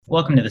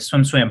Welcome to the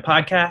SwimSwam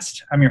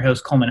podcast. I'm your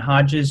host, Coleman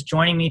Hodges.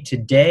 Joining me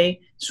today,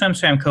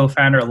 SwimSwam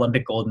co-founder,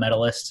 Olympic gold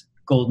medalist,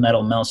 gold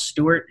medal Mel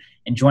Stewart,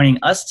 and joining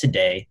us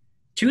today,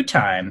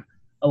 two-time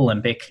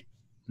Olympic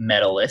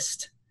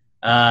medalist,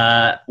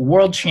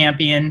 world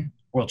champion,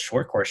 world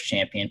short course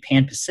champion,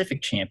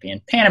 Pan-Pacific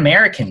champion,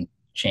 Pan-American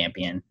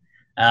champion,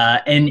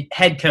 and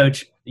head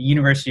coach, the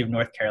University of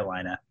North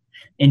Carolina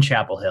in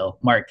Chapel Hill,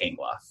 Mark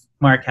Gangloff.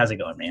 Mark, how's it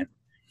going, man?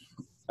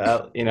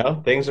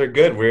 Things are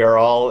good. We are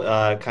all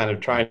kind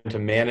of trying to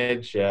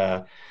manage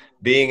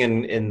being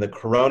in the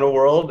Corona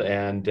world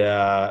and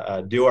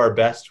do our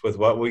best with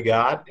what we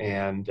got.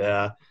 And,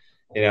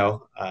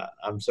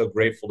 I'm so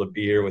grateful to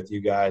be here with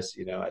you guys.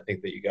 I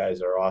think that you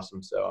guys are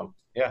awesome. So,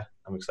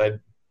 I'm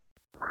excited.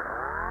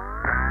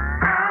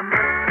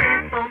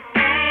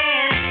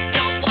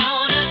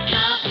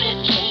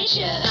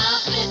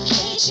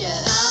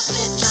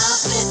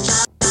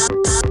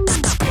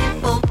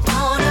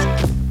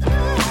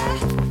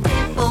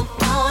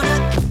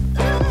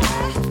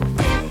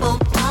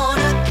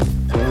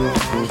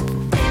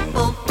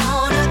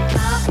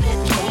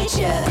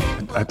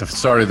 At the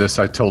start of this,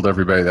 I told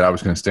everybody that I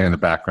was going to stay in the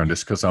background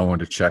just because I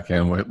wanted to check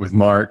in with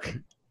Mark,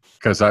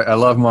 because I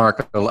love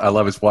Mark. I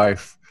love his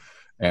wife.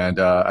 And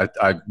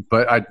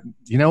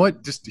you know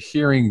what? Just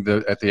hearing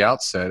at the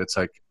outset, it's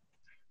like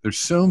there's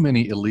so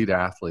many elite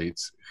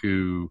athletes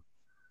who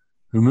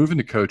move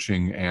into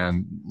coaching,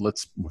 and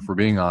if we're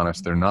being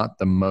honest, they're not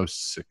the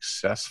most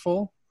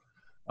successful.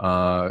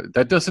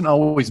 That doesn't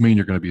always mean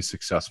you're going to be a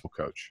successful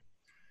coach.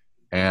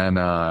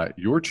 And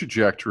your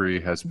trajectory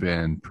has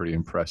been pretty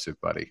impressive,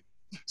 buddy.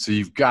 So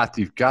you've got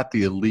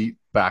the elite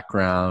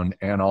background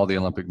and all the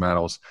Olympic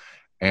medals,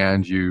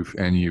 and you've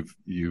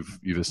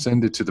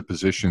ascended to the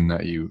position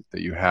that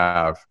you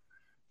have,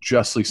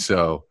 justly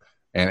so.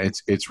 And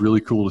it's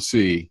really cool to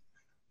see.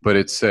 But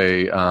it's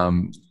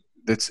that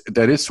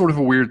is sort of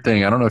a weird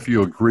thing. I don't know if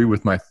you agree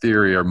with my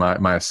theory or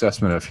my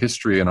assessment of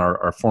history and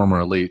our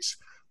former elites,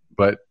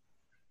 but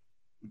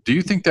do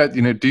you think that's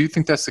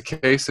the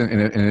case? And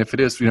if it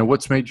is,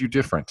 what's made you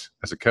different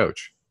as a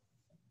coach?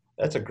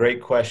 That's a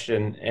great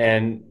question.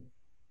 And,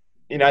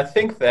 I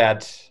think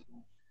that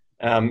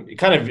kind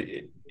of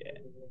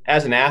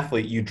as an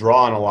athlete, you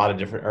draw on a lot of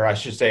different, or I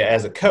should say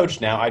as a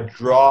coach now, I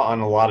draw on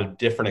a lot of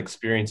different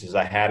experiences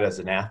I had as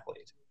an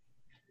athlete.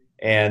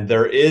 And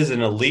there is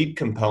an elite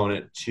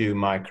component to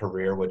my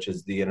career, which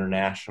is the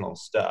international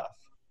stuff.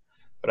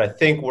 But I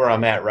think where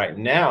I'm at right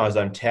now is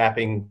I'm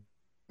tapping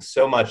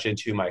so much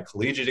into my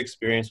collegiate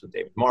experience with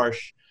David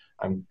Marsh.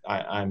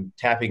 I'm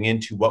tapping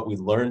into what we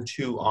learned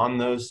on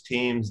those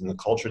teams and the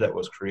culture that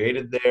was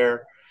created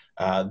there.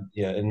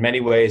 In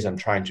many ways, I'm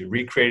trying to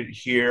recreate it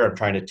here. I'm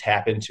trying to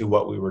tap into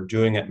what we were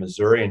doing at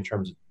Missouri in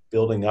terms of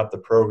building up the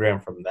program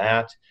from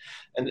that.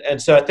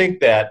 And so I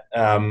think that,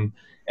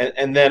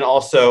 and then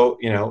also,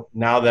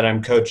 now that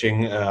I'm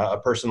coaching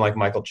a person like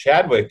Michael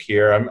Chadwick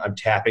here, I'm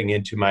tapping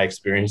into my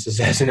experiences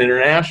as an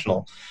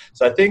international.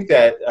 So I think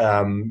that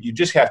you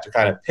just have to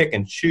kind of pick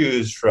and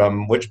choose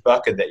from which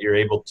bucket that you're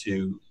able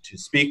to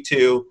speak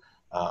to.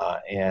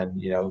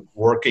 And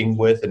working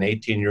with an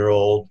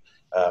 18-year-old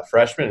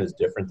freshman is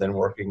different than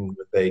working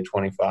with a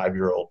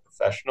 25-year-old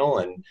professional.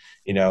 And,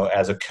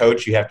 as a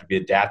coach, you have to be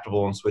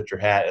adaptable and switch your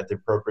hat at the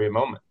appropriate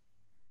moment.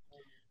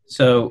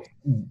 So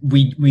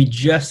we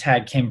just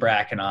had Kim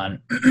Bracken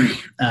on.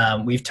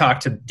 We've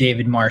talked to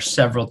David Marsh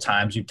several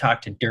times. We've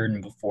talked to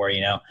Durden before,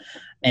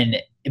 and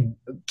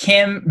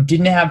Kim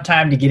didn't have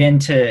time to get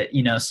into,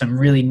 some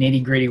really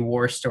nitty gritty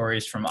war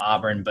stories from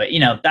Auburn. But,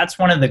 that's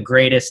one of the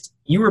greatest.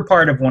 You were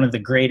part of one of the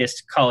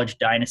greatest college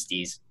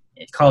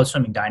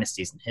swimming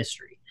dynasties in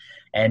history.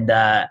 And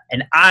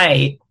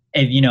I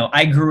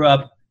grew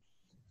up,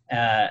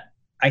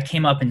 I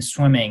came up in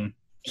swimming,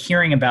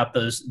 hearing about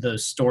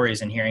those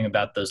stories and hearing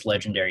about those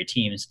legendary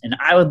teams. And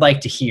I would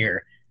like to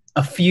hear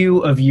a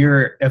few of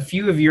your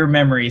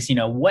memories.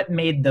 What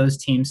made those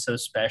teams so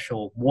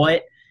special?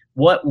 What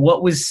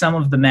was some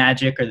of the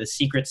magic or the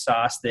secret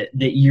sauce that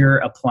you're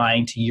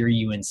applying to your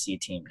UNC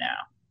team now?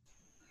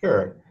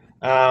 Sure.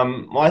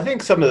 Well, I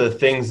think some of the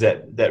things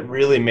that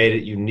really made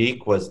it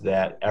unique was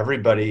that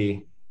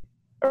everybody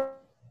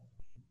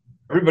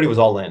was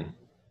all in.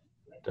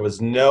 There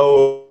was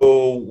no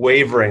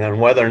wavering on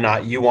whether or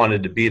not you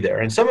wanted to be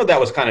there. And some of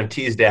that was kind of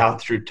teased out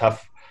through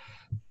tough,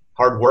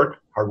 hard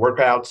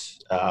workouts.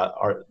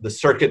 The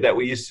circuit that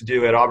we used to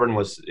do at Auburn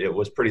was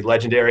pretty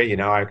legendary.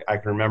 I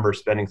can remember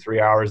spending 3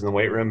 hours in the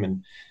weight room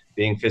and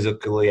being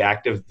physically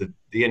active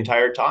the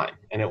entire time.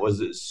 And it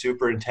was a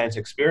super intense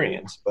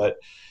experience. But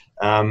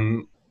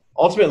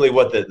ultimately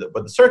what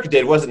the circuit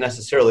did wasn't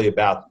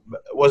about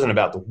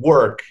the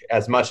work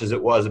as much as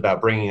it was about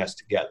bringing us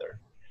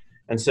together.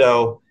 And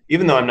so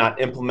even though I'm not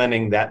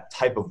implementing that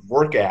type of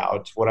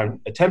workout, what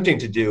I'm attempting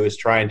to do is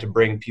trying to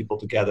bring people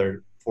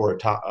together for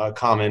a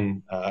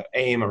common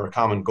aim or a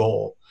common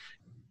goal.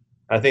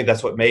 And I think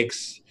that's what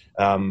makes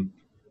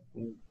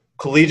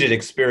collegiate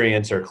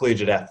experience or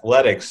collegiate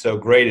athletics so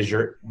great is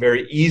you're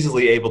very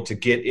easily able to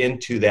get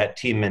into that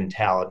team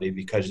mentality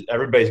because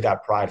everybody's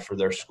got pride for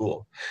their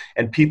school.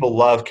 And people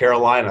love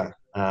Carolina.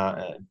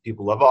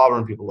 People love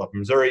Auburn. People love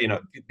Missouri.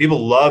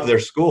 People love their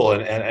school.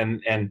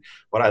 And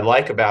what I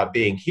like about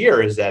being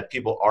here is that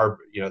people are,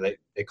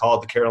 they call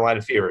it the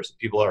Carolina Fever. So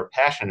people are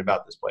passionate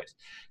about this place.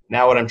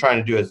 Now what I'm trying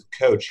to do as a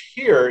coach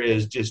here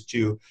is just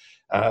to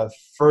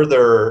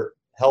further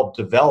help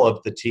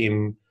develop the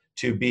team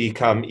to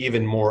become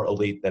even more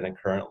elite than it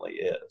currently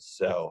is.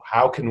 So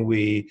how can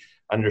we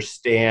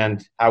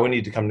understand how we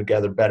need to come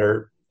together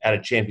better at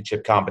a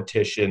championship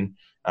competition?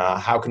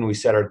 How can we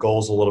set our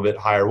goals a little bit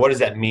higher? What does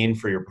that mean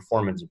for your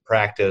performance in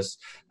practice?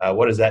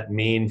 What does that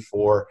mean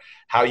for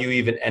how you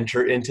even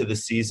enter into the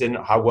season?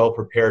 How well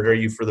prepared are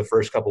you for the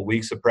first couple of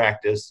weeks of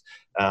practice?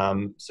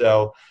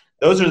 So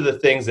those are the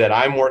things that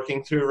I'm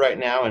working through right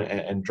now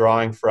and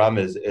drawing from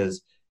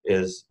is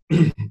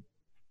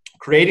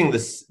creating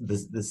this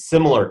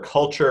similar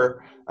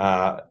culture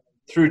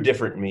through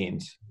different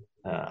means.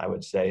 I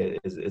would say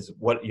is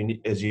what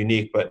is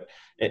unique. But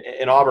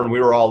in Auburn, we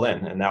were all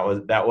in, and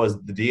that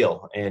was the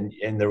deal. And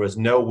there was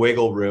no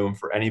wiggle room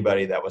for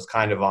anybody that was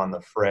kind of on the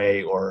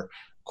fray or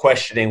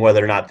questioning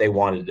whether or not they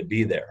wanted to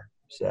be there.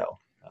 So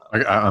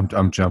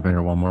I'm jumping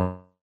here one more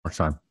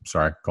time.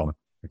 Sorry, Coleman.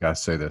 I gotta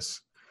say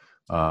this.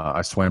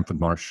 I swam with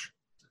Marsh,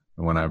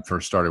 and when I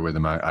first started with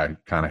him, I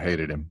kind of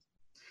hated him.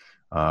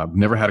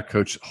 Never had a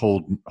coach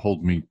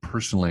hold me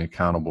personally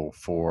accountable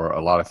for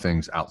a lot of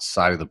things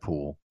outside of the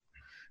pool.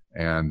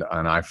 And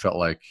I felt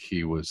like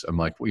I'm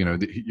like,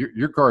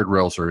 your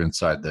guardrails are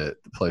inside the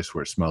place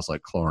where it smells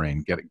like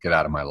chlorine. Get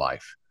out of my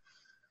life.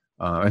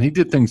 And he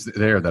did things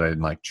there that I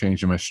didn't like,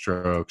 changing my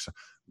strokes.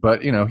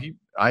 But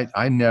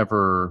I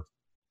never.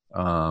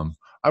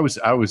 I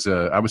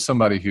was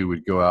somebody who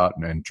would go out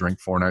and drink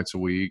 4 nights a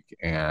week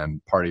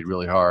and partied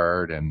really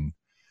hard, and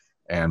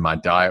my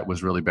diet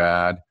was really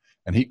bad.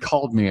 And he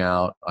called me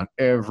out on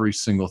every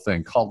single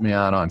thing. Called me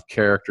out on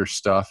character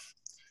stuff.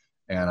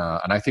 And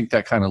I think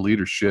that kind of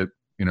leadership,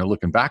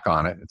 looking back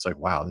on it, it's like,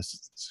 wow, this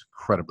is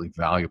incredibly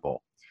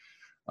valuable.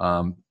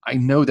 I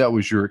know that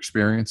was your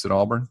experience at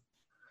Auburn.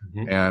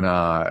 Mm-hmm. And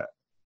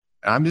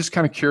I'm just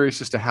kind of curious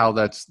as to how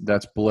that's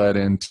bled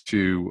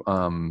into,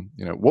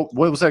 what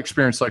was that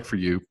experience like for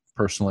you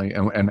personally?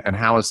 And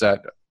how has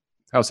that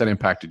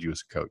impacted you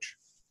as a coach?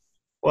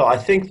 Well, I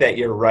think that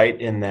you're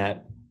right in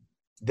that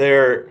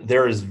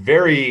there is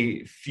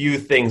very few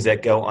things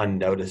that go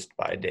unnoticed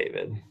by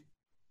David.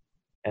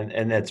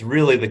 And that's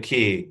really the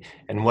key.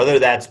 And whether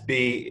that's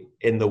be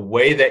in the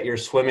way that you're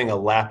swimming a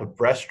lap of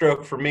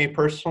breaststroke for me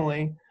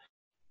personally,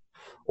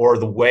 or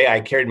the way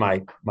I carried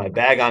my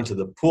bag onto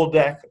the pool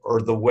deck,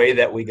 or the way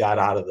that we got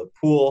out of the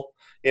pool.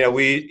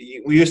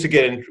 We used to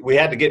get in, we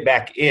had to get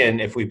back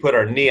in if we put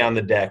our knee on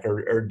the deck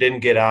or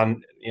didn't get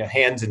on,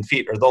 hands and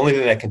feet, or the only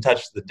thing that can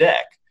touch the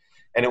deck.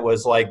 And it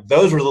was like,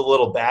 those were the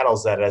little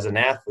battles that as an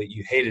athlete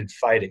you hated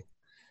fighting.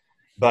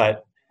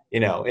 But,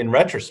 in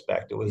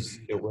retrospect, it was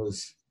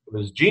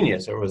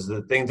genius. It was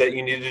the things that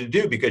you needed to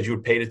do because you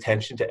paid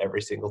attention to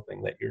every single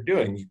thing that you're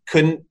doing. You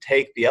couldn't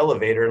take the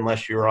elevator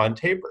unless you were on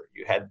taper.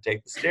 You had to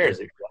take the stairs.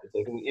 If you had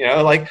to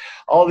take, like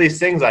all these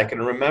things I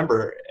can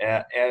remember.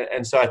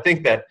 And so I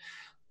think that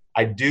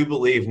I do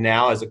believe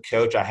now as a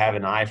coach, I have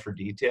an eye for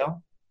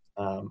detail.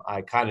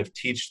 I kind of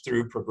teach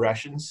through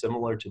progression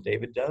similar to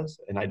David does.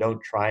 And I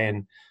don't try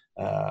and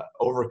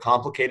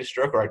overcomplicate a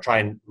stroke, or I try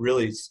and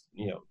really,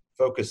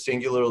 focus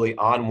singularly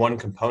on one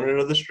component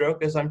of the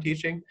stroke as I'm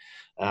teaching.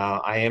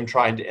 I am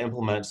trying to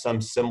implement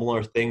some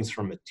similar things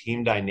from a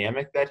team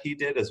dynamic that he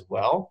did as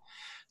well.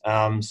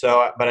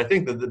 But I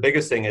think that the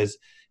biggest thing is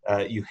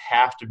you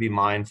have to be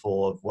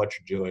mindful of what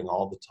you're doing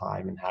all the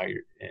time and how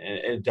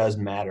it does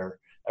matter.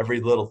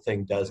 Every little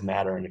thing does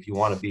matter. And if you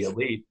want to be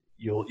elite,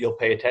 you'll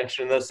pay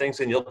attention to those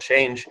things and you'll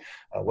change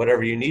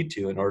whatever you need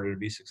to in order to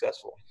be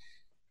successful.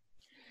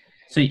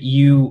 So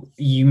you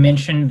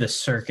mentioned the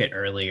circuit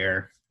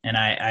earlier. And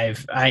I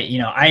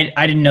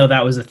didn't know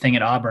that was a thing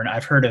at Auburn.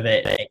 I've heard of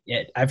it.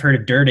 I've heard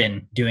of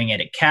Durden doing it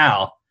at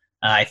Cal.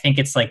 I think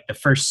it's like the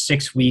first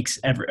 6 weeks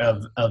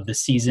of the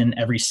season,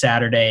 every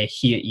Saturday.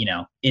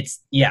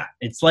 It's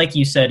like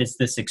you said, it's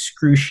this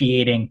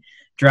excruciating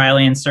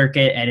dryland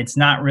circuit, and it's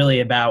not really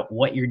about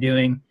what you're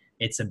doing.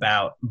 It's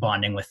about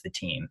bonding with the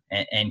team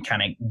and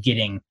kind of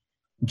getting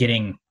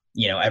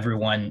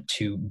everyone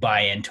to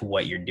buy into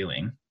what you're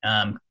doing.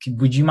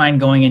 Would you mind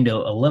going into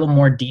a little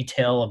more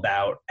detail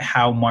about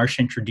how Marsh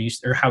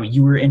introduced, or how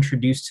you were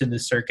introduced to the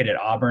circuit at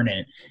Auburn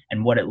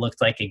and what it looked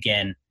like?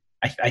 Again,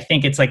 I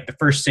think it's like the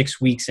first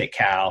 6 weeks at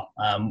Cal.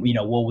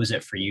 What was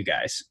it for you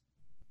guys?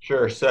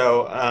 Sure.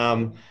 So,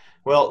 kind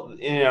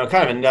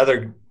of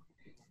another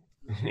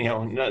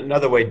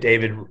way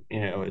David,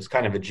 is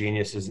kind of a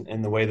genius is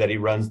in the way that he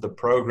runs the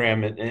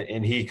program.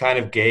 And he kind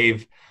of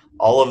gave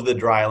all of the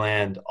dry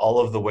land, all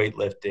of the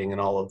weightlifting, and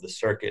all of the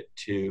circuit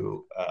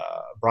to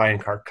Brian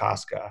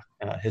Karkoska.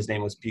 His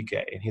name was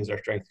PK, and he was our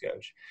strength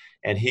coach.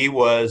 And he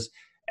was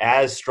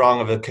as strong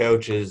of a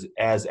coach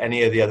as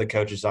any of the other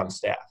coaches on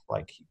staff.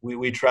 Like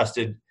we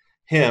trusted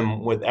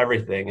him with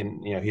everything.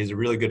 And, he's a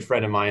really good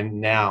friend of mine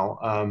now,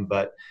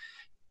 but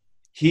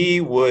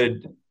he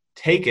would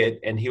take it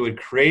and he would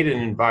create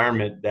an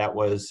environment that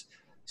was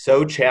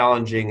so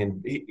challenging.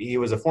 And he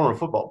was a former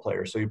football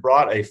player. So he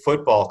brought a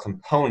football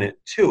component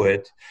to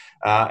it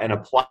and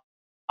applied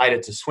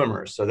it to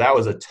swimmers. So that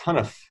was a ton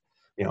of,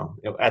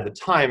 at the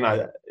time,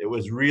 it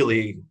was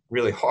really,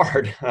 really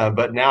hard.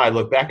 But now I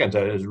look back on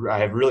it, I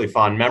have really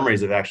fond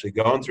memories of actually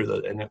going through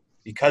those. And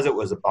because it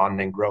was a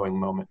bonding, growing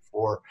moment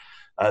for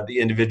the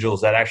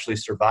individuals that actually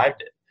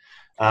survived it.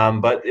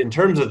 But in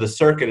terms of the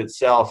circuit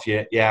itself,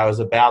 it was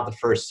about the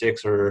first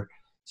six or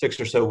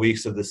so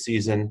weeks of the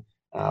season.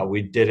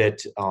 We did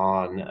it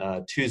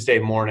on Tuesday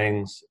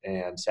mornings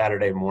and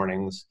Saturday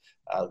mornings.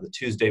 The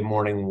Tuesday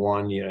morning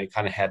one, you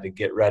kind of had to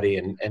get ready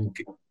and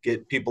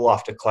get people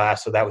off to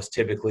class. So that was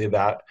typically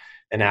about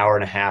an hour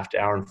and a half to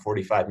hour and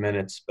 45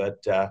 minutes.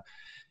 But,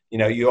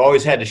 you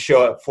always had to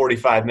show up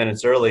 45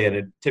 minutes early, and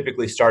it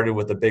typically started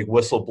with a big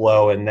whistle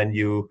blow and then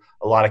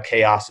a lot of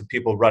chaos of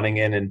people running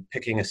in and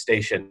picking a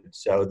station.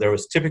 So there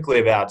was typically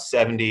about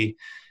 70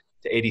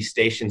 to 80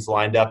 stations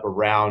lined up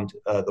around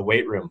the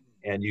weight room.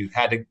 And you're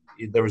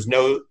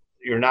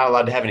not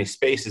allowed to have any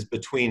spaces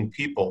between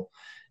people.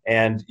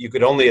 And you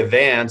could only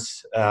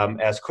advance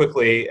as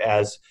quickly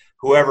as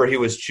whoever he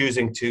was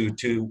choosing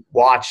to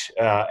watch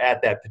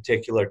at that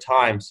particular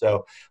time.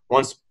 So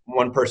once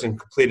one person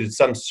completed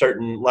some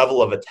certain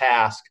level of a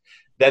task,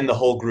 then the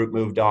whole group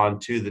moved on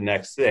to the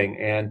next thing.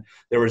 And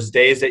there was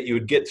days that you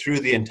would get through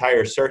the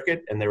entire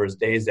circuit, and there was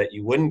days that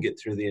you wouldn't get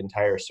through the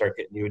entire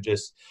circuit. And you would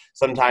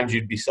sometimes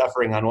you'd be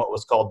suffering on what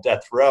was called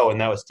death row, and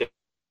that was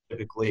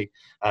typically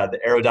the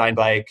Aerodyne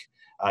bike.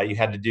 You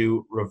had to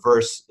do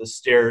reverse the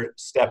stair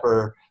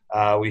stepper.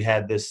 We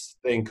had this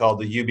thing called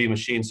the UB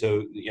machine.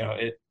 So,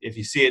 if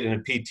you see it in a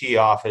PT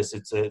office,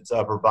 it's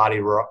upper body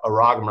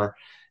aerogmer.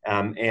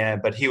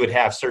 But he would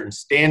have certain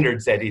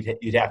standards that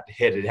you'd have to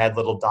hit. It had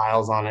little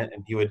dials on it,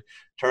 and he would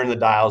turn the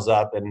dials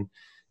up. And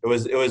it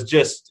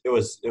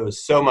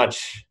was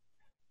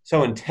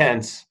so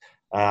intense.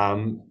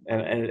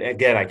 And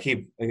again, I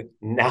keep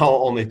now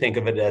only think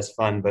of it as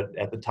fun, but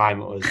at the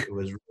time it was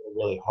really,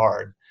 really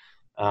hard.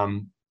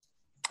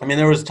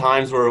 There was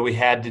times where we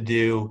had to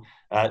do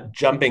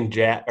jump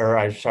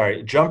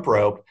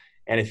rope.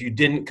 And if you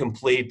didn't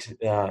complete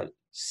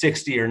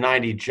 60 or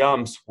 90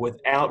 jumps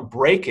without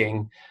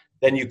breaking,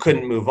 then you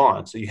couldn't move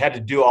on. So you had to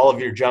do all of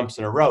your jumps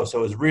in a row. So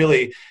it was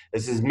really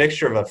this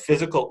mixture of a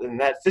physical, and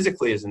that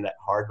physically isn't that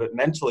hard, but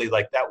mentally,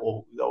 like that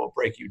will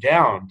break you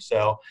down.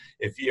 So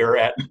if you're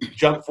at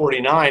jump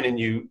 49 and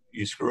you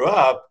screw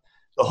up,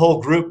 the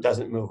whole group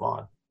doesn't move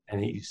on,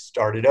 and you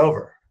start it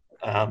over.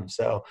 And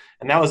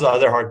that was the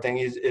other hard thing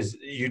is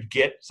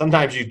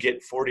sometimes you'd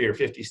get 40 or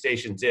 50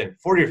 stations in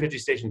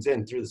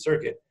through the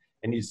circuit,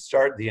 and you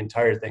start the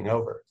entire thing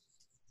over.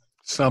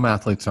 Some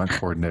athletes aren't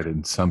coordinated,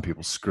 and some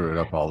people screw it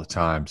up all the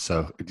time.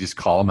 So just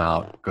call them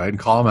out. Go ahead and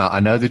call them out.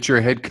 I know that you're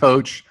a head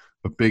coach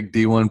of a big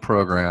D1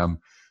 program,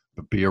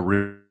 but be a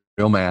real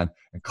man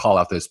and call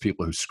out those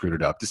people who screwed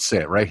it up. Just say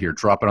it right here.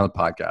 Drop it on the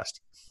podcast.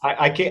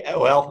 I can't.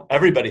 Well,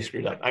 everybody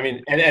screwed up.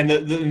 And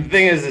the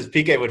thing is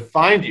PK would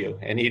find you,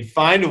 and he'd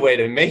find a way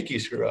to make you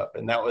screw up,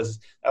 and that was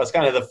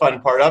kind of the fun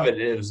part of it.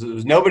 It was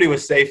nobody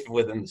was safe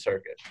within the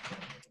circuit.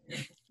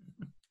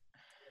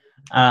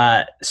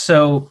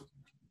 So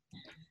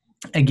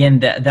again,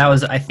 that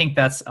was, I think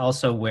that's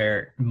also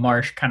where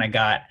Marsh kind of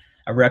got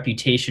a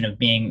reputation of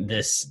being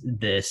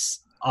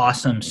this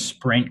awesome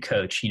sprint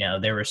coach.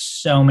 There were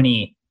so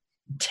many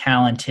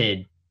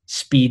talented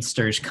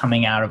speedsters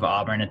coming out of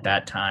Auburn at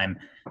that time.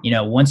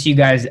 Once you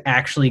guys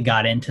actually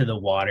got into the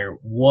water,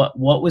 what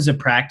was a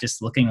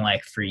practice looking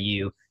like for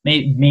you?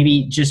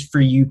 Maybe just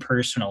for you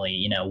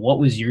personally, what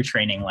was your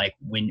training like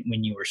when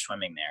you were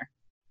swimming there?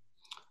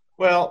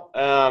 Well,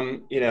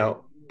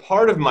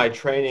 part of my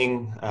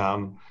training,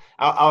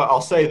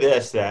 I'll say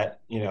this,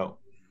 that,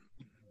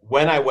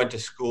 when I went to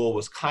school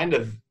was kind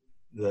of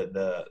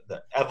the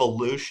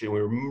evolution.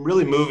 We were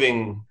really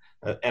moving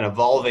and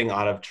evolving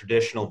out of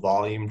traditional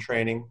volume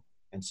training.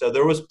 And so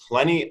there was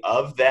plenty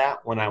of that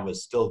when I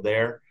was still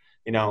there.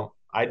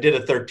 I did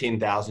a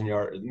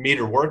 13,000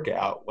 meter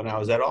workout when I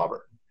was at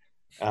Auburn.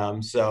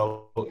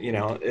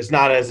 It's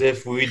not as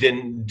if we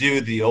didn't do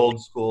the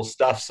old school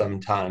stuff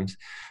sometimes,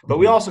 but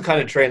we also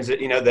kind of transit,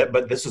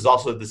 but this was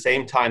also at the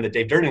same time that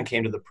Dave Durden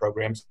came to the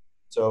program.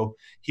 So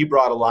he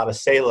brought a lot of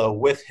Salo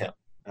with him.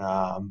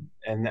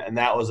 And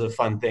that was a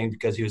fun thing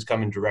because he was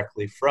coming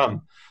directly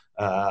from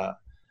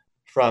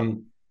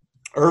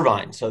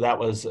Irvine. So that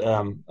was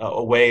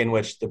a way in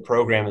which the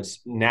program has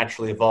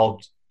naturally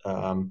evolved.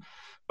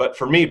 But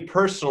for me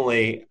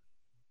personally,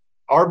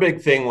 our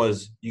big thing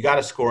was you got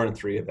to score in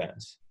 3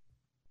 events.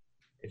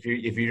 If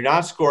you're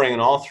not scoring in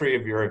all 3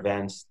 of your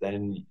events,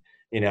 then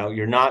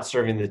you're not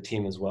serving the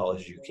team as well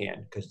as you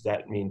can, because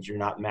that means you're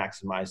not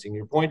maximizing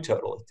your point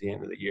total at the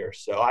end of the year.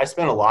 So I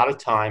spent a lot of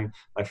time,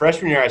 my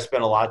freshman year, I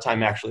spent a lot of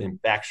time actually in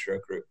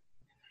backstroke group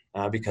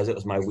because it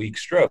was my weak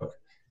stroke.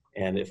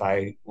 And if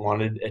I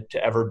wanted it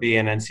to ever be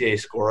an NCAA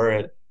scorer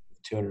at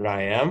 200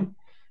 IM,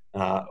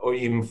 or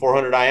even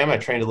 400 IM. I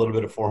trained a little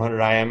bit of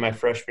 400 IM my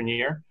freshman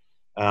year.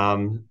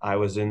 I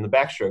was in the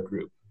backstroke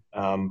group,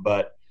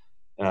 but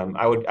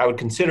I would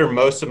consider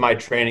most of my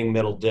training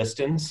middle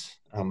distance.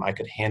 I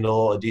could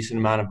handle a decent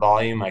amount of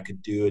volume. I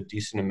could do a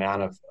decent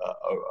amount of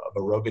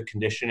aerobic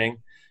conditioning.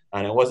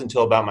 And it wasn't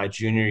until about my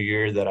junior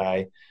year that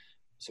I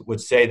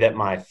would say that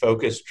my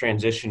focus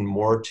transitioned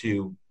more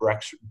to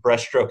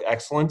breaststroke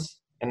excellence.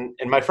 And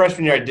in my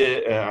freshman year,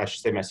 I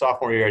should say my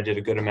sophomore year, I did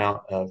a good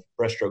amount of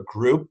breaststroke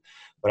group,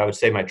 but I would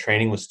say my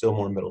training was still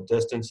more middle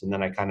distance. And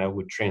then I kind of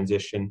would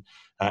transition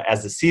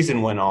as the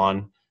season went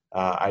on.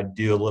 I'd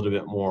do a little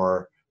bit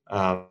more.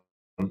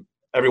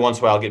 Every once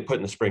in a while, I'll get put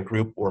in the sprint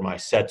group, or my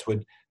sets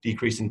would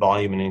decrease in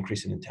volume and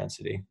increase in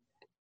intensity.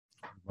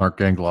 Mark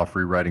Gangloff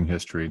rewriting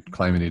history,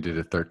 claiming he did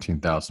a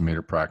 13,000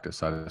 meter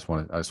practice. I just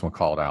want to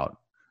call it out.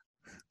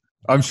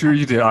 I'm sure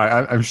you did.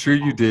 I'm sure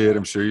you did.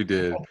 I'm sure you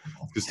did.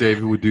 Because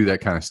David would do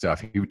that kind of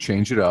stuff. He would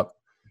change it up.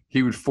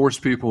 He would force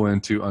people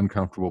into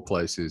uncomfortable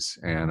places.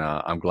 And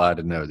I'm glad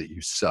to know that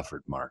you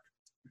suffered, Mark.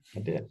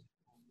 I did.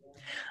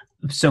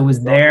 So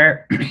was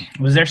there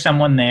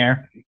someone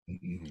there?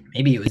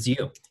 Maybe it was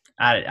you.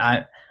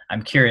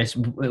 I'm curious.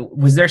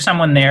 Was there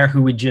someone there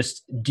who would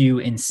just do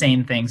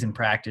insane things in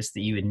practice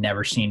that you had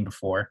never seen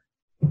before?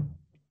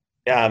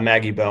 Yeah,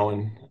 Maggie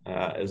Bowen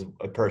is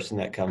a person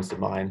that comes to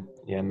mind.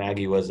 Yeah,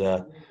 Maggie was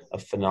a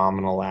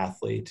phenomenal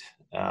athlete.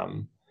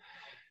 One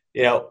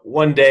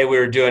day we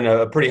were doing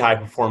a pretty high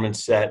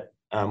performance set.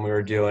 We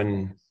were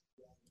doing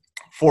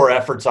 4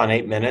 efforts on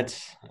 8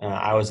 minutes.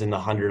 I was in the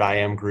 100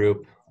 IM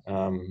group.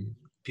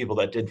 People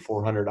that did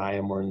 400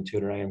 IM were in the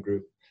 200 IM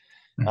group.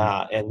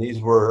 And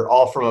these were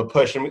all from a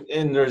push.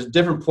 And there's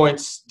different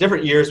points,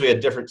 different years, we had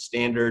different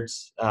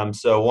standards.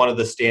 So one of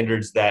the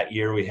standards that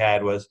year we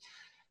had was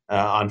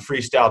on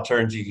freestyle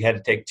turns, you had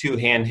to take 2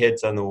 hand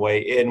hits on the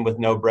way in with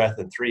no breath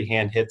and 3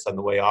 hand hits on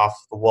the way off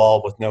the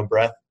wall with no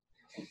breath.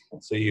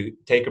 So you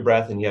take a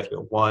breath and you have to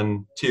go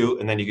 1, 2,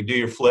 and then you could do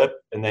your flip.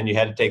 And then you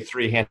had to take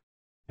 3 hand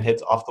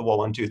hits off the wall,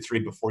 1, 2, 3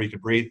 before you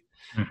could breathe.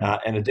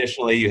 And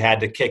additionally, you had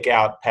to kick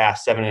out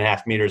past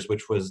 7.5 meters,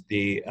 which was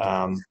the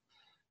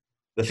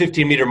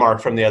 15-meter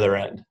mark from the other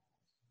end.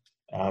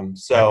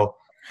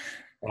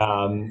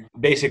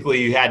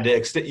 Basically, you had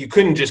to you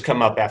couldn't just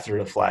come up after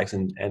the flags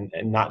and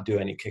not do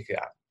any kick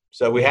out.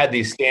 So we had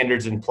these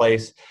standards in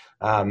place.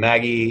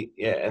 Maggie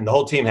and the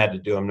whole team had to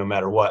do them no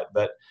matter what.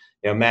 But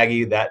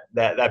Maggie that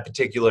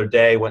particular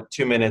day went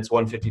 2 minutes,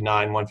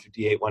 159,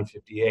 158,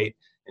 158,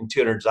 and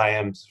 200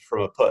 IMs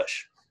from a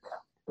push.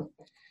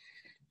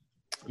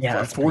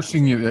 Yeah,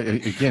 forcing you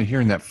again,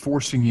 hearing that,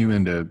 forcing you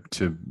into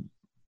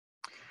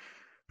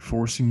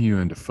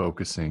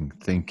focusing,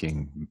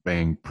 thinking,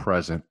 being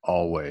present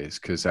always.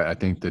 Because I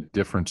think the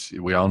difference,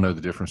 we all know the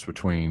difference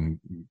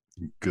between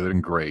good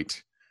and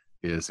great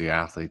is the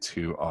athletes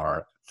who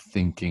are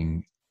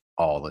thinking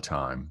all the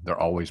time. They're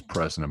always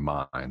present in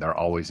mind. They're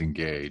always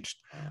engaged.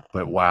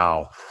 But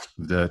wow,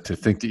 to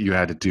think that you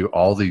had to do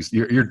all these,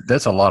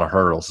 that's a lot of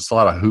hurdles. It's a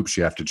lot of hoops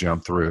you have to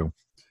jump through.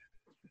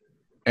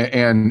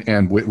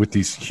 And with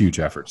these huge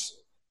efforts.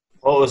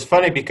 Well, it was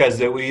funny because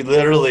we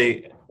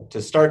literally,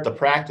 to start the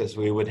practice,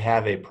 we would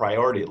have a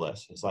priority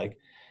list. It's like,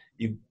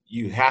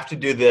 you have to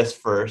do this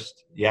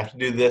first, you have to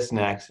do this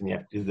next, and you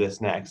have to do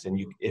this next.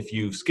 And if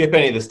you skip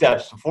any of the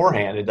steps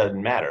beforehand, it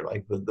doesn't matter.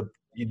 Like I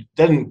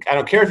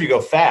don't care if you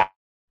go fast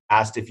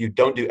if you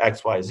don't do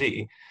X, Y,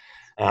 Z.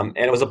 And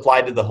it was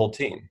applied to the whole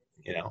team,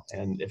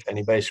 and if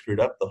anybody screwed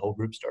up, the whole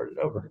group started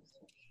over.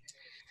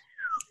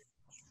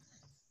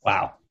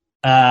 Wow.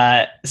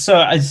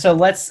 So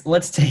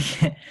let's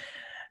take it.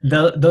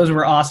 Those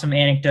were awesome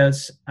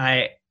anecdotes.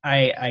 I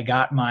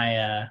got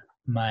my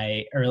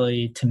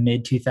early to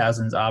mid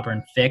 2000s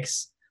Auburn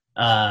fix.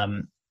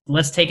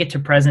 Let's take it to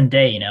present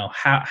day.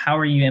 How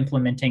are you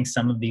implementing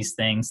some of these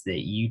things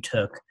that you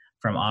took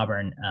from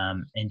Auburn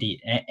and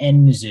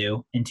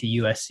Mizzou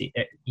into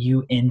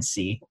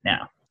UNC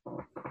now?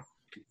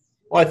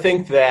 Well, I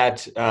think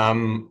that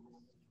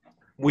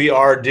we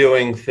are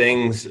doing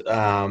things.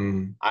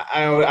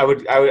 I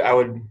would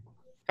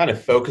kind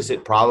of focus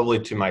it probably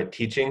to my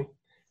teaching.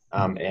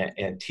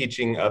 And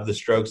teaching of the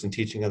strokes and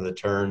teaching of the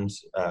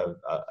turns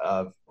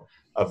of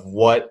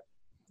what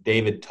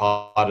David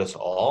taught us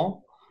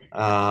all,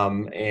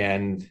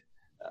 and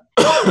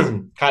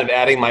kind of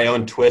adding my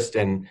own twist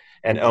and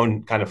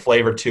own kind of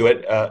flavor to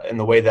it in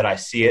the way that I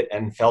see it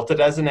and felt it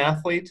as an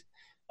athlete.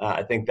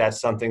 I think that's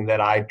something that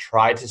I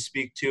try to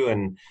speak to,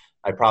 and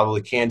I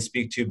probably can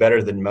speak to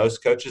better than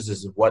most coaches,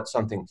 is what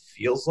something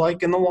feels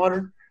like in the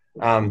water.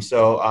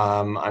 So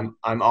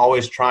I'm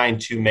always trying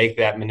to make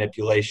that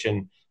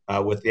manipulation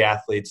with the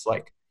athletes,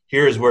 like,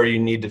 here's where you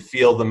need to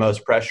feel the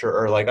most pressure,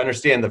 or like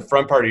understand the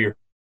front part of your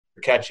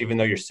catch, even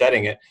though you're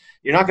setting it,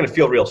 you're not going to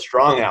feel real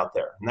strong out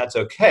there, and that's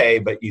okay,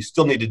 but you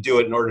still need to do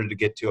it in order to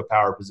get to a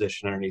power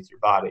position underneath your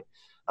body.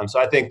 So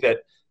I think that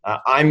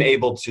I'm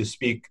able to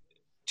speak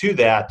to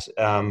that,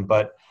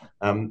 but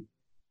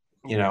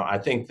I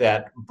think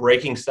that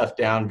breaking stuff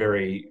down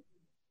very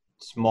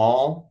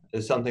small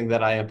is something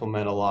that I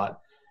implement a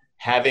lot.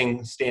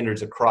 having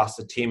standards across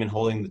the team and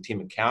holding the team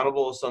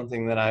accountable is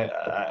something that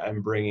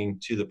I'm bringing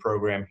to the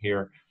program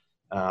here.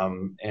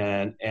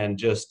 And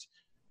just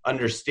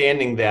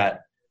understanding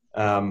that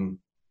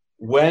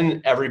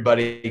when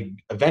everybody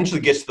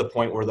eventually gets to the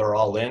point where they're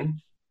all in,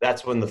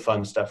 that's when the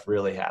fun stuff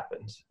really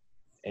happens.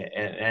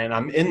 And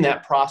I'm in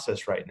that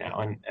process right now.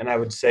 And I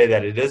would say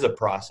that it is a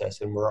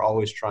process, and we're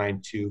always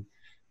trying to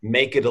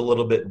make it a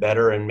little bit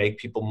better and make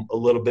people a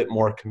little bit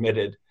more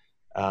committed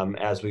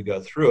as we go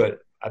through it.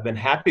 I've been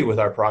happy with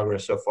our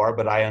progress so far,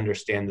 but I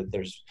understand that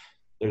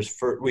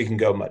we can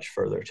go much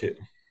further too.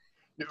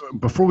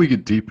 Before we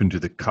get deep into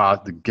the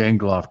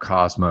Gangloff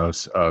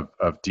cosmos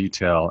of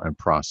detail and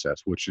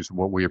process, which is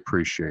what we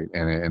appreciate,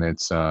 and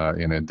it's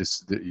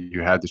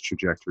you had this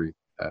trajectory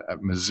at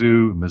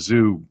Mizzou.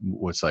 Mizzou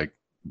was like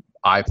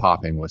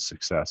eye-popping with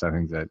success. I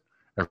think that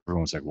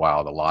everyone was like,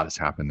 "Wow, a lot has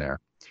happened there."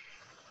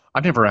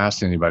 I've never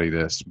asked anybody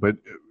this, but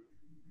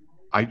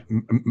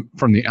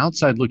from the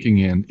outside looking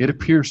in, it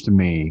appears to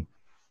me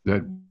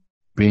that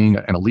being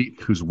an elite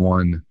who's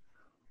won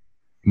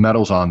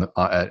medals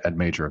at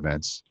major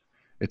events,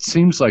 it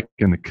seems like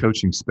in the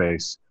coaching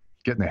space,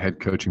 getting the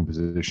head coaching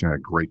position at a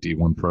great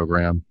D1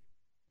 program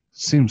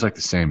seems like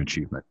the same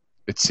achievement.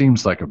 It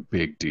seems like a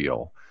big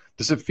deal.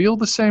 Does it feel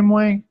the same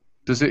way?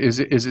 Is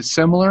it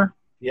similar?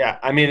 Yeah,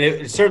 I mean,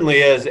 it certainly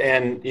is.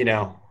 And,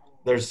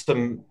 there's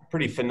some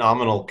pretty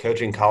phenomenal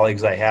coaching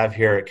colleagues I have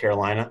here at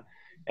Carolina,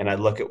 and I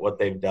look at what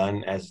they've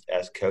done as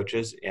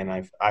coaches,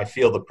 and I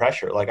feel the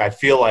pressure. Like, I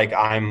feel like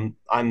I'm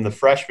the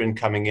freshman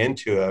coming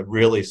into a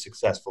really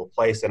successful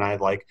place, and I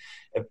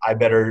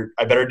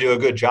better do a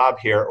good job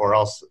here, or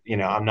else,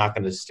 I'm not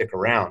going to stick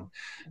around.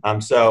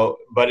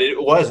 But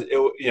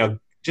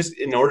just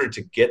in order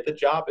to get the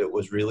job, it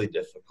was really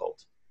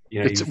difficult.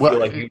 You feel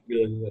like you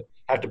really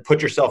have to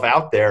put yourself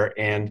out there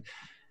and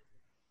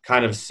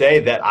kind of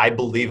say that I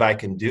believe I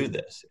can do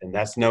this. And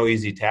that's no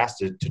easy task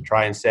to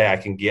try and say I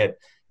can get,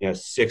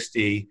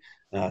 60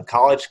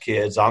 college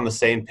kids on the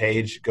same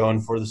page going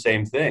for the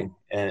same thing.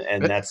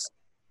 And that's,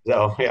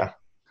 so, yeah.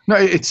 No,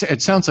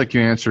 it sounds like you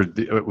answered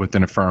with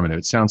an affirmative.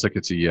 It sounds like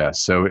it's a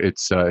yes. So it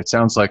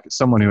sounds like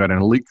someone who had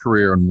an elite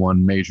career and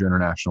won major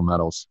international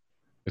medals.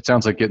 It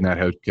sounds like getting that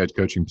head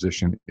coaching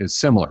position is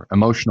similar,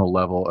 emotional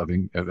level of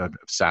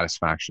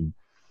satisfaction.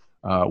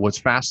 What's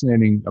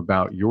fascinating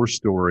about your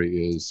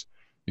story is,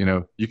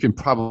 you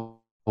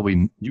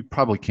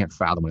probably can't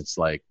fathom what it's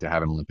like to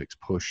have an Olympics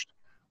pushed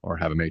or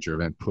have a major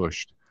event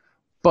pushed,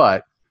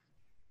 but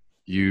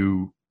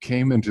you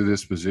came into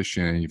this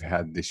position and you've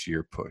had this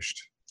year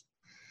pushed.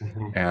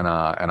 Mm-hmm. And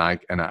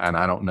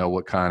I don't know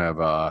what kind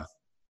of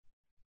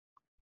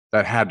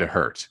that had to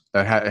hurt.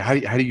 How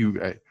do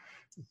you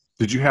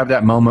did you have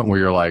that moment where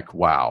you're like,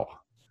 wow,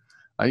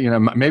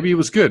 maybe it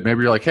was good.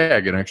 Maybe you're like, hey, I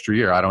get an extra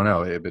year. I don't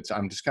know.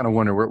 I'm just kind of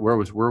wondering where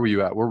were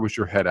you at? Where was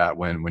your head at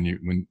when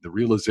the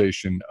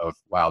realization of,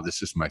 wow,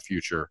 this is my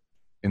future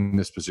in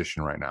this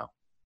position right now?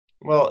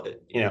 Well,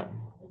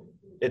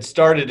 it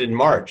started in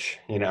March,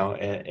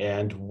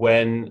 and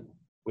when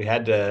we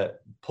had to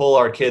pull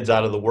our kids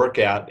out of the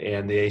workout,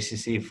 and the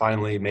ACC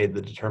finally made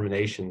the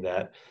determination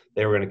that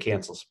they were going to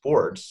cancel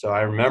sports. So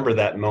I remember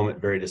that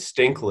moment very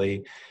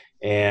distinctly,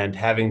 and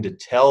having to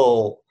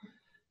tell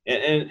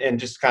and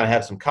just kind of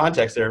have some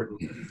context there.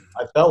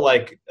 I felt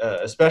like,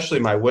 especially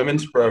my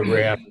women's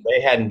program,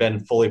 they hadn't been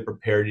fully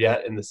prepared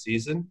yet in the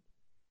season.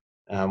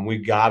 We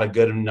got a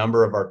good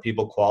number of our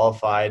people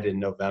qualified in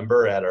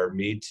November at our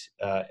meet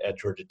at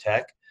Georgia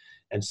Tech.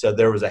 And so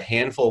there was a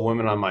handful of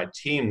women on my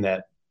team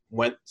that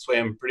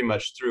swam pretty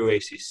much through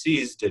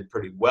ACCs, did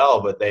pretty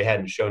well, but they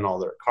hadn't shown all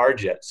their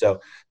cards yet. So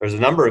there's a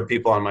number of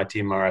people on my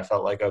team where I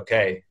felt like,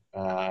 okay,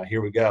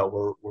 here we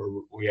go.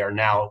 We are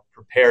now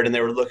prepared, and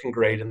they were looking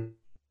great in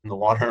the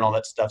water and all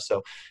that stuff.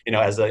 So,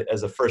 as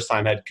a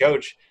first-time head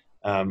coach,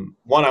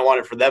 one, I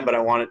want it for them, but I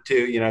want it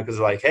too, because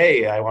like,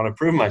 hey, I want to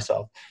prove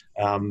myself.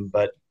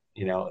 But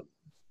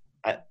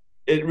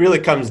it really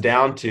comes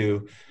down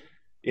to,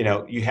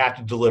 you have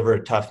to deliver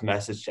a tough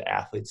message to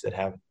athletes that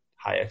have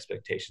high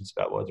expectations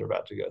about what they're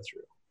about to go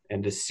through,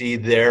 and to see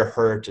their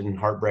hurt and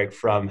heartbreak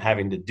from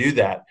having to do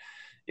that,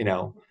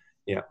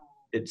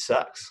 it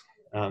sucks.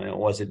 It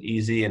wasn't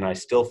easy, and I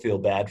still feel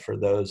bad for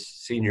those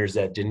seniors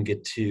that didn't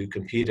get to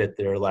compete at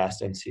their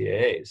last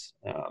NCAAs.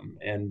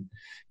 And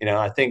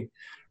I think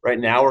right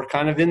now we're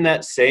kind of in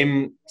that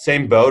same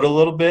boat a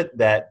little bit,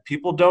 that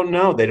people don't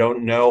know. They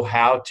don't know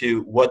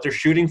what they're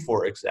shooting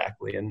for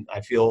exactly, and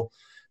I feel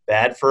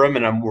bad for them.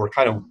 And we're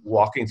kind of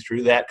walking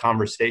through that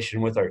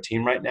conversation with our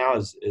team right now.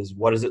 Is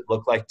what does it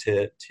look like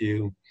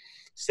to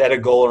set a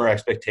goal or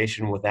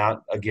expectation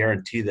without a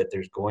guarantee that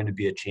there's going to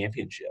be a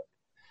championship?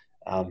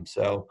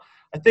 So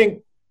I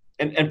think,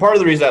 and part of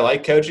the reason I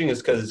like coaching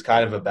is because it's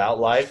kind of about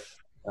life,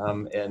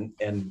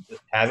 and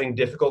having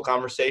difficult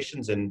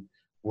conversations and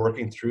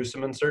working through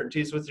some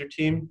uncertainties with your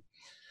team.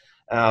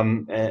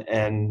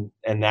 And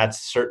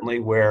that's certainly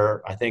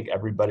where I think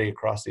everybody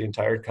across the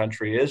entire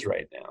country is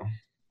right now.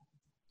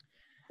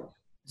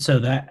 So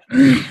that,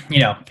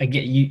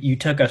 again, you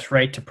took us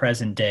right to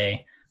present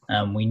day.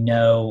 We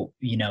know,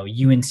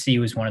 UNC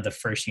was one of the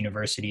first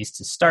universities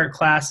to start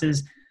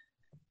classes.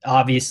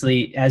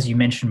 Obviously, as you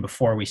mentioned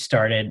before we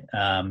started,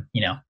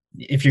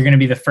 if you're going to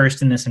be the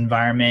first in this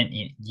environment,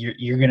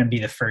 you're going to be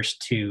the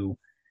first to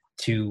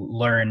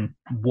learn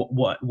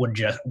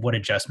what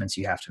adjustments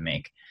you have to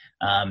make.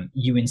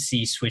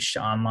 UNC switched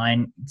to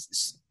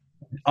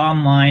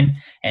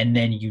online, and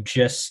then you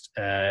just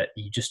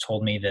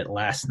told me that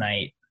last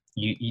night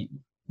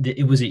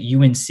it was at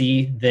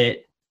UNC that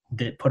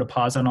put a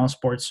pause on all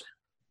sports.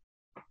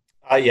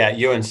 Yeah,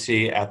 UNC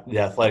at the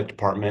athletic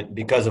department,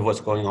 because of what's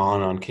going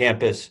on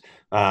campus,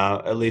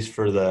 at least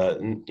for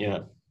the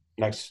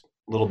next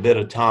little bit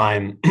of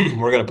time,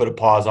 we're going to put a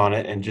pause on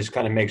it and just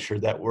kind of make sure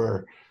that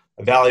we're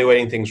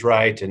evaluating things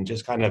right and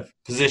just kind of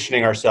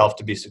positioning ourselves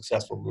to be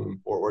successful moving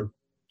forward.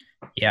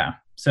 Yeah.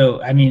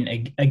 So, I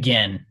mean,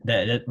 again,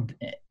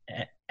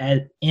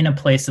 in a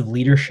place of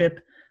leadership,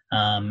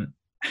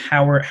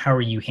 how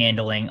are you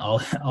handling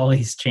all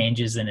these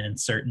changes and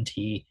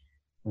uncertainty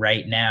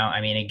right now?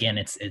 I mean, again,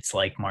 it's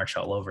like March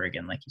all over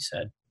again, like you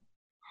said.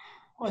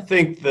 Well, I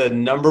think the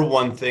number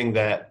one thing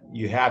that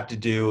you have to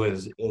do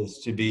is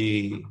to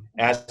be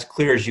as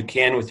clear as you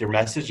can with your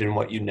message and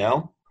what you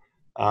know,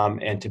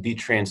 and to be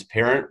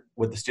transparent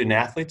with the student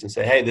athletes and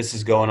say, hey, this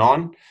is going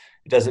on.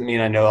 It doesn't mean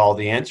I know all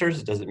the answers.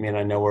 It doesn't mean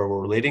I know where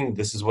we're leading.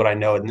 This is what I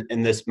know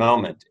in this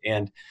moment.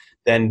 And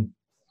then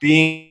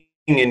being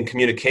in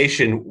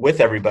communication with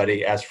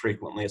everybody as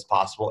frequently as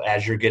possible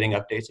as you're getting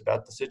updates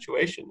about the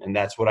situation. And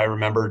that's what I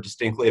remember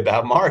distinctly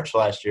about March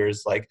last year.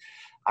 Is like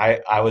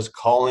I was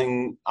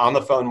calling on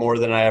the phone more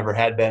than I ever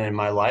had been in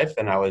my life.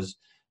 And I was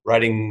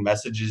writing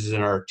messages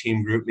in our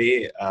team group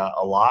me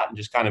a lot and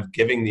just kind of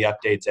giving the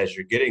updates as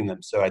you're getting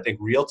them. So I think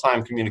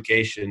real-time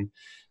communication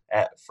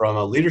from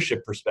a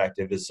leadership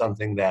perspective is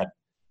something that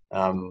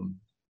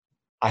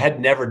I had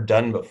never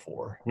done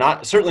before.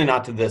 Certainly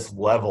not to this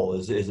level.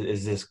 Is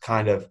this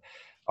kind of,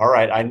 all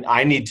right,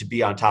 I need to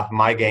be on top of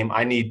my game.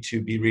 I need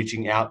to be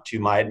reaching out to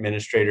my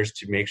administrators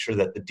to make sure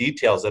that the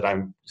details that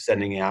I'm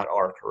sending out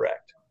are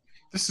correct.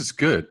 This is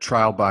good.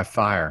 Trial by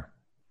fire.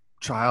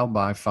 Trial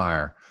by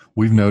fire.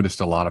 We've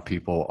noticed a lot of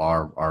people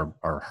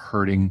are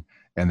hurting,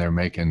 and they're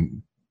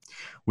making.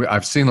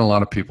 I've seen a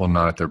lot of people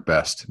not at their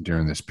best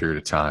during this period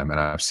of time, and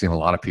I've seen a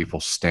lot of people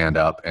stand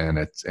up, and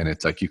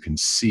it's like you can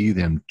see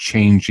them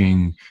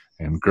changing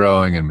and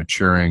growing and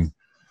maturing,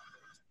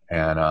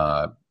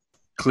 and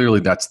clearly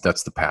that's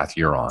the path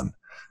you're on.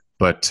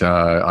 But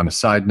on a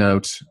side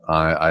note,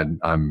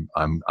 I'm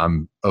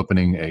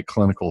opening a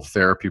clinical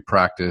therapy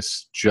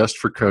practice just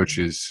for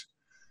coaches.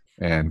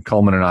 And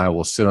Coleman and I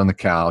will sit on the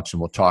couch and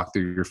we'll talk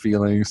through your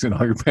feelings and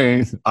all your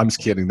pain. I'm just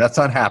kidding. That's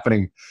not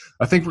happening.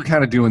 I think we're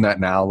kind of doing that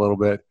now a little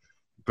bit,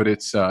 but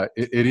it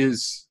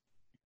is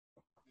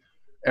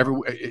I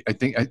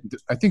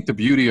think the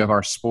beauty of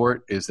our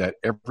sport is that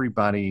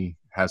everybody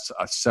has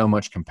so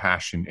much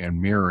compassion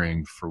and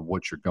mirroring for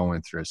what you're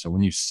going through. So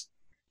when you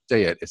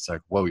say it, it's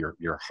like, whoa,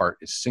 your heart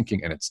is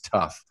sinking and it's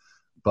tough.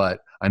 But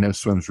I know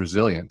swim's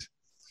resilient.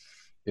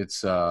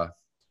 It's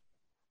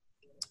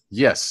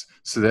yes.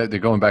 So that they're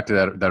going back to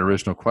that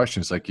original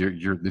question. It's like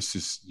you're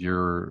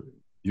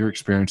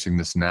experiencing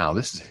this now.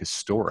 This is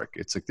historic.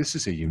 It's like this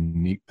is a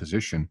unique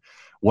position.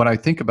 What I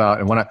think about,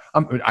 and when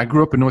I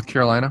grew up in North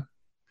Carolina,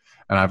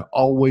 and I've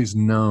always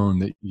known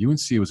that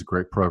UNC was a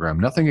great program.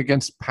 Nothing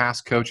against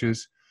past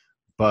coaches,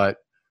 but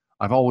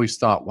I've always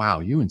thought, wow,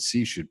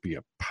 UNC should be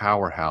a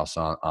powerhouse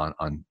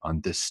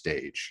on this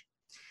stage.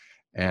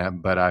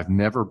 But I've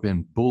never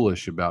been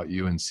bullish about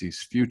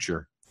UNC's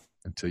future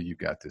until you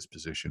got this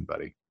position,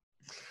 buddy.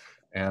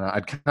 And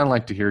I'd kind of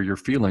like to hear your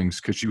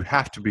feelings, because you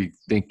have to be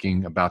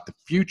thinking about the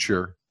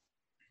future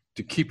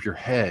to keep your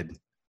head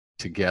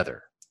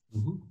together.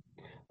 Mm-hmm.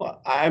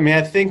 Well, I mean,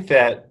 I think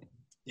that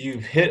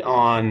you've hit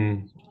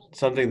on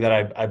something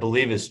that I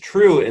believe is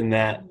true, in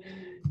that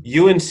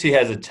UNC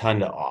has a ton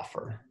to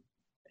offer.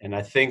 And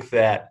I think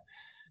that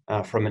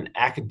from an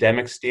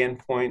academic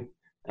standpoint,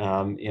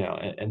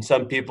 and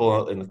some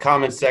people in the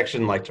comments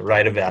section like to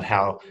write about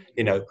how,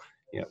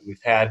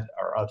 we've had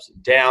our ups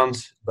and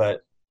downs,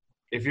 but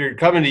if you're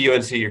coming to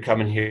UNC, you're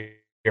coming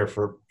here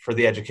for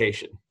the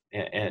education.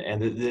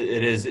 And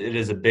it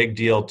is a big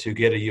deal to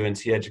get a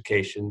UNC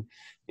education.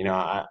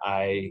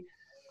 I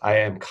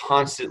am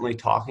constantly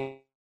talking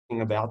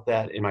about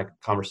that in my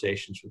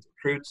conversations with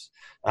recruits,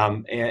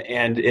 and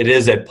it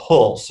is a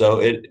pull. So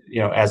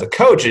as a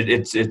coach,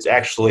 it's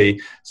actually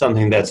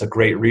something that's a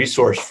great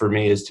resource for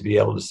me, is to be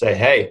able to say,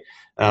 hey,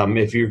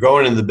 if you're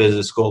going into the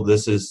business school,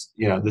 this is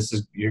you're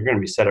going to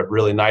be set up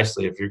really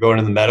nicely. If you're going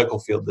in the medical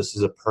field, this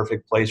is a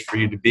perfect place for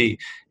you to be,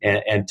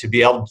 and to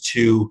be able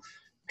to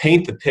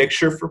paint the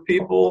picture for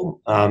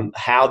people,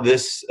 how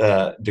this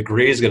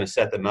degree is going to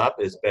set them up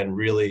has been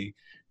really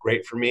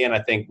great for me. And I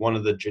think one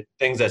of the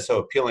things that's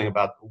appealing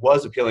about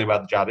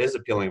the job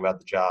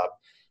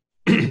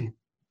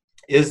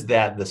is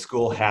that the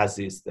school has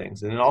these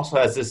things. And it also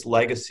has this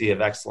legacy of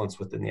excellence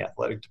within the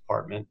athletic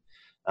department.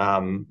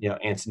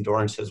 Anson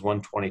Dorrance has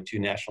won 22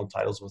 national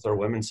titles with our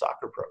women's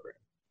soccer program.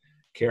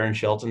 Karen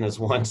Shelton has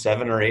won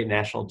 7 or 8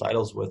 national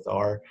titles with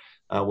our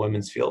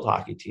women's field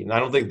hockey team. I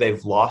don't think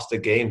they've lost a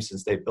game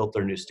since they built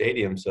their new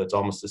stadium. So it's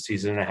almost a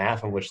season and a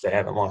half in which they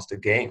haven't lost a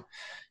game.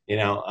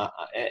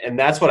 And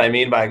that's what I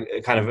mean by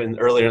kind of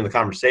earlier in the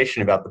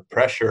conversation about the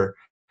pressure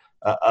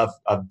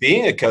of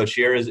being a coach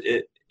here.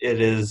 It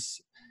is,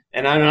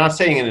 and I'm not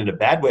saying it in a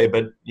bad way,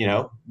 but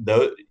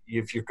though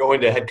if you're going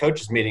to a head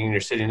coaches meeting and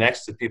you're sitting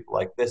next to people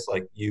like this,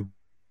 like you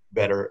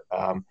better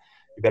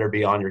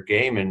be on your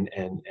game and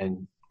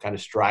kind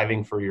of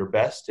striving for your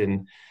best.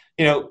 And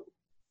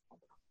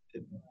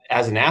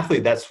as an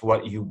athlete, that's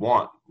what you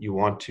want. You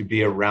want to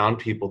be around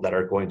people that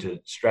are going to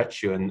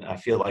stretch you. And I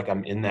feel like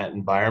I'm in that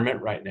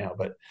environment right now.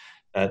 But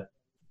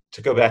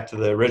to go back to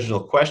the original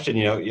question,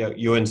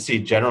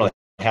 UNC generally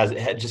has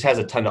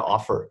a ton to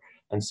offer.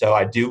 And so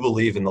I do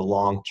believe in the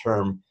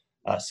long-term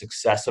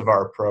success of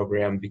our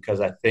program, because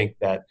I think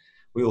that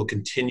we will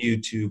continue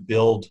to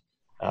build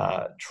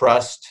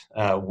trust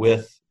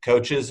with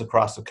coaches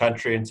across the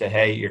country and say,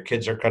 hey, your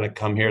kids are going to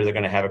come here. They're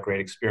going to have a great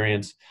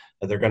experience.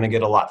 They're going to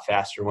get a lot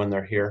faster when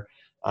they're here.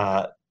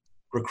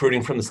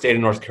 Recruiting from the state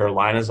of North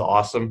Carolina is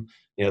awesome.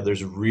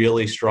 There's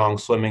really strong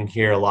swimming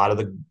here. A lot of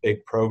the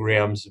big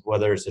programs,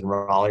 whether it's in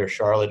Raleigh or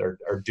Charlotte,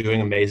 are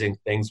doing amazing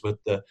things with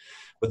the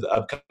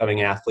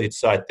upcoming athletes.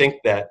 So I think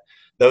that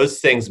those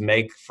things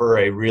make for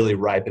a really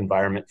ripe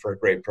environment for a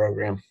great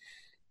program.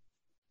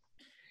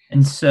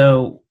 And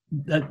so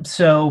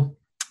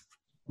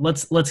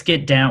let's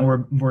get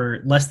down.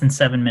 We're less than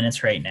 7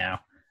 minutes right now.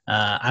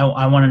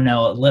 I want to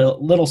know a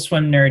little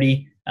swim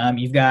nerdy.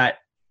 You've got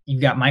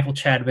Michael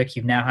Chadwick.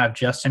 You now have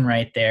Justin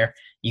right there.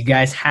 You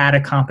guys had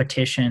a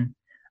competition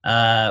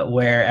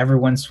where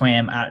everyone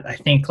swam. I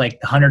think like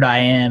the 100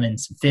 IM and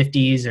some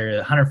 50s or the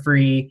 100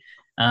 free.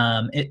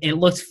 It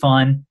looked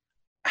fun.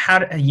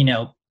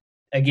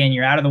 Again,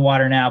 you're out of the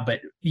water now,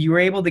 but you were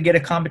able to get a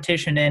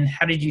competition in.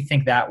 How did you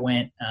think that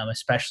went,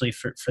 especially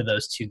for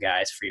those two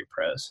guys, for your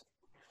pros?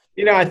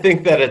 I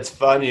think that it's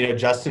fun.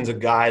 Justin's a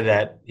guy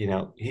that,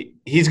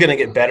 he's going to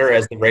get better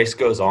as the race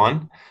goes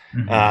on.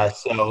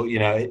 So,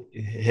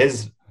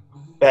 his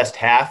best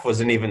half was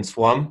an even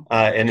swim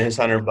in his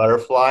 100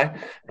 butterfly.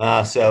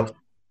 So,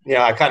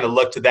 I kind of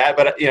looked to that.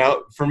 But,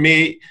 for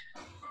me,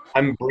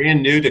 I'm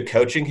brand new to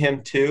coaching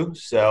him too.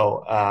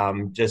 So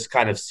just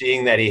kind of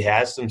seeing that he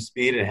has some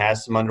speed and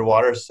has some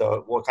underwater.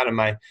 So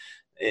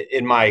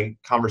in my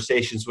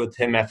conversations with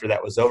him after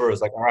that was over, it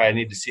was like, all right, I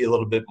need to see a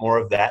little bit more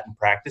of that in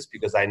practice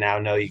because I now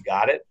know you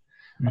got it.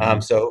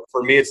 So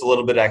for me, it's a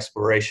little bit of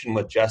exploration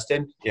with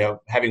Justin,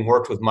 having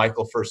worked with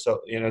Michael for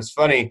it's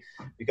funny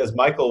because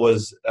Michael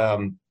was,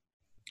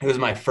 he was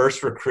my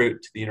first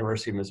recruit to the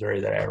University of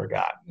Missouri that I ever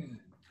got.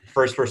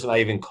 First person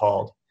I even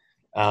called.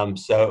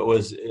 So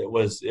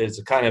it's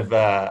a kind of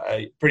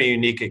a pretty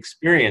unique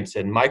experience.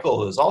 And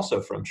Michael is also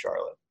from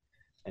Charlotte.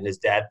 And his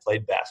dad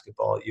played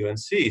basketball at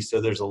UNC.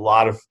 So there's a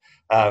lot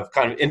of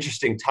kind of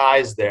interesting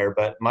ties there.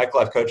 But Michael,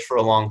 I've coached for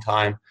a long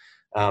time.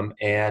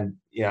 And,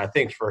 I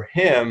think for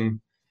him,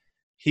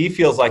 he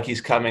feels like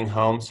he's coming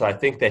home. So I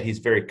think that he's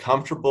very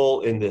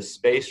comfortable in this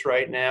space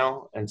right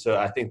now. And so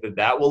I think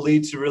that will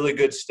lead to really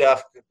good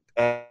stuff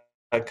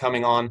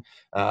coming on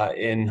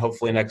in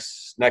hopefully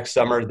next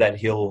summer, that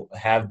he'll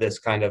have this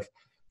kind of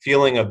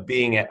feeling of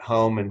being at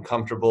home and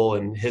comfortable,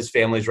 and his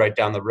family's right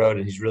down the road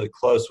and he's really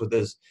close with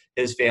his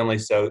family.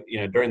 So,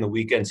 during the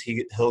weekends,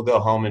 he'll go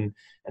home and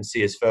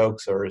see his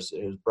folks or his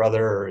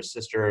brother or his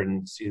sister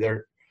and see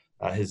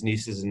his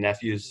nieces and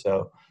nephews.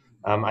 So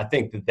I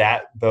think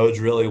that bodes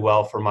really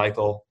well for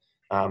Michael.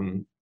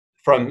 From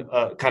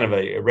kind of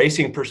a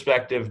racing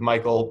perspective,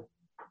 Michael,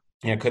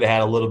 could have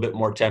had a little bit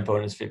more tempo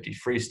in his 50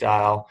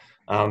 freestyle,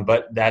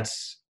 but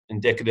that's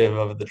indicative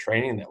of the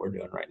training that we're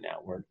doing right now.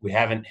 We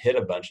haven't hit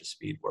a bunch of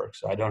speed work,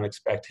 so I don't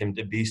expect him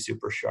to be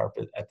super sharp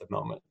at the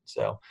moment.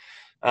 So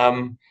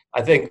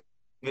I think,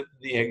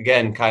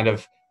 again, kind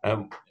of,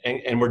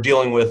 and we're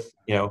dealing with,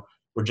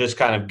 we're just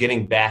kind of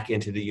getting back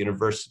into the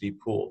university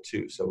pool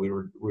too. So we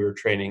were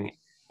training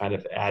kind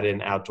of at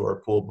an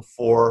outdoor pool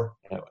before,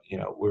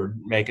 we're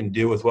making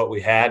do with what we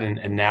had,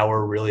 and now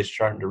we're really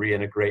starting to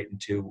reintegrate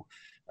into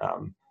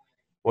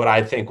what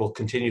I think will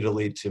continue to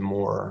lead to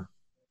more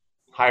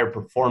higher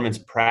performance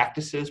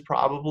practices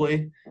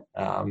probably.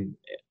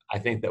 I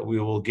think that we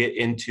will get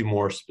into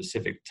more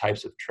specific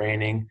types of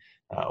training,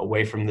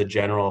 away from the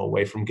general,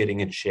 away from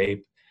getting in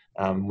shape.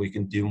 We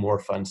can do more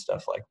fun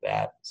stuff like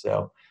that.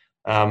 So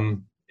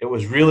it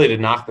was really to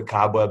knock the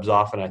cobwebs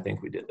off, and I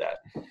think we did that.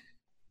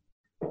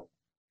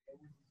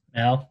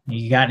 Mel,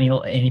 you got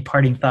any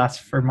parting thoughts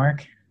for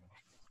Mark?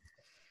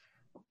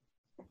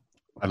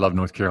 I love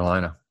North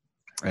Carolina.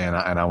 And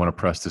I want to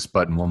press this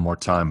button one more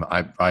time.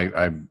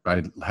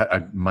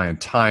 My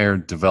entire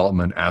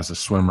development as a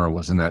swimmer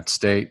was in that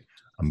state.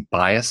 I'm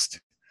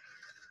biased.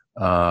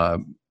 Tar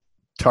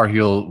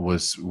Heel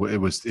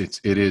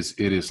it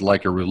is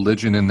like a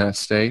religion in that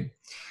state.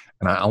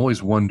 And I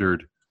always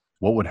wondered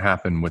what would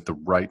happen with the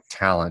right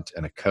talent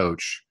and a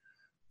coach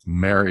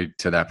married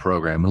to that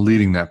program,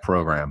 leading that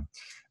program.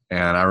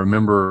 And I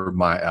remember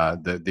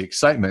the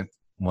excitement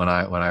when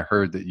I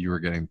heard that you were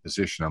getting the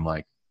position, I'm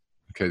like,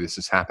 okay, this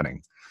is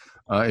happening.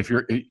 If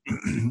you're a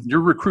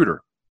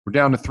recruiter, we're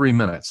down to 3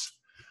 minutes.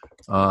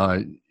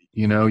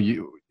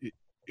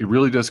 It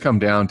really does come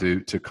down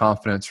to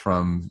confidence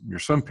from your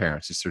swim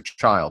parents. It's their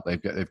child.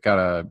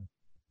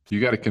 You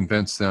got to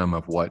convince them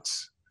of what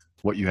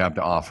you have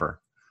to offer.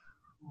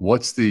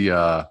 What's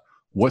that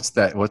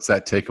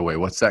takeaway?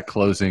 What's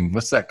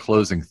that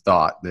closing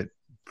thought that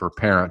for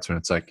parents when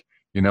it's like,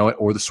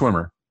 or the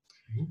swimmer,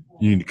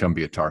 you need to come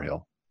be a Tar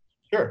Heel?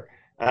 Sure.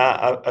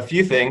 A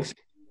few things.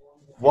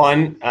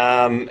 One,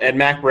 and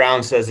Mac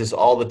Brown says this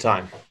all the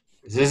time.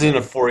 This isn't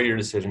a 4-year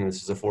decision.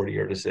 This is a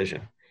 40-year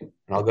decision. And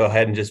I'll go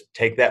ahead and just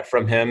take that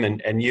from him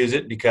and use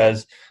it,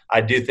 because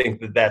I do think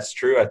that that's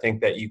true. I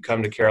think that you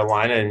come to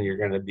Carolina and you're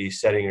going to be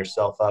setting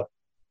yourself up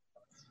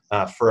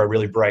for a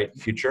really bright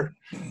future.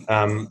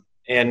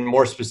 And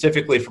more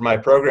specifically for my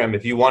program,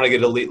 if you want to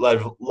get elite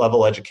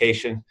level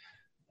education,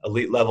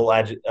 elite level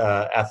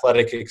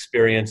athletic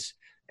experience,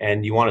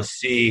 and you want to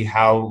see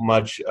how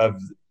much of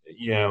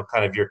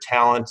kind of your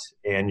talent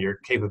and your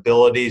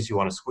capabilities, you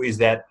want to squeeze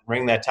that,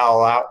 wring that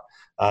towel out,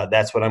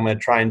 that's what I'm going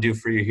to try and do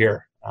for you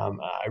here.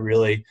 I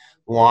really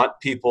want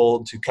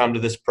people to come to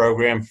this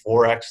program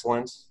for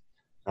excellence,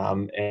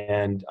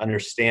 and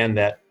understand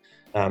that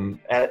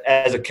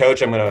as a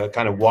coach, I'm going to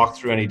kind of walk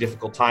through any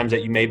difficult times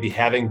that you may be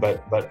having,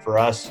 but for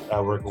us,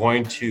 we're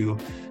going to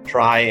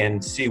try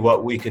and see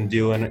what we can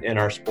do in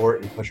our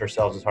sport and push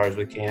ourselves as hard as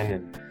we can.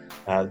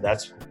 And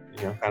that's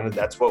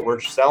that's what we're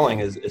selling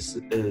is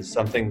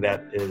something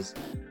that is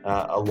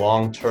a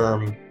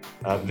long-term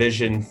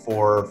vision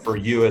for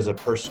you as a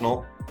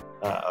person,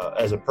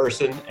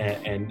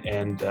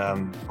 and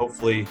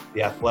hopefully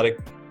the athletic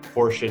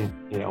portion,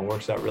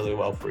 works out really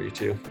well for you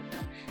too.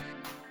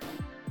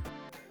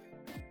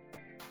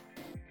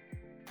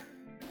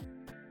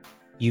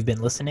 You've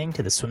been listening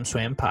to the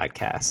SwimSwam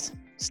podcast.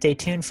 Stay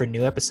tuned for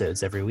new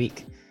episodes every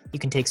week. You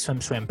can take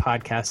SwimSwam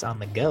podcast on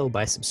the go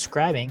by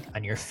subscribing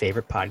on your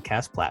favorite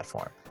podcast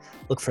platform.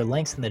 Look for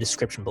links in the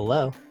description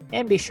below,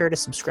 and be sure to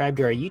subscribe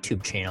to our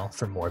YouTube channel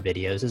for more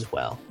videos as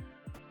well.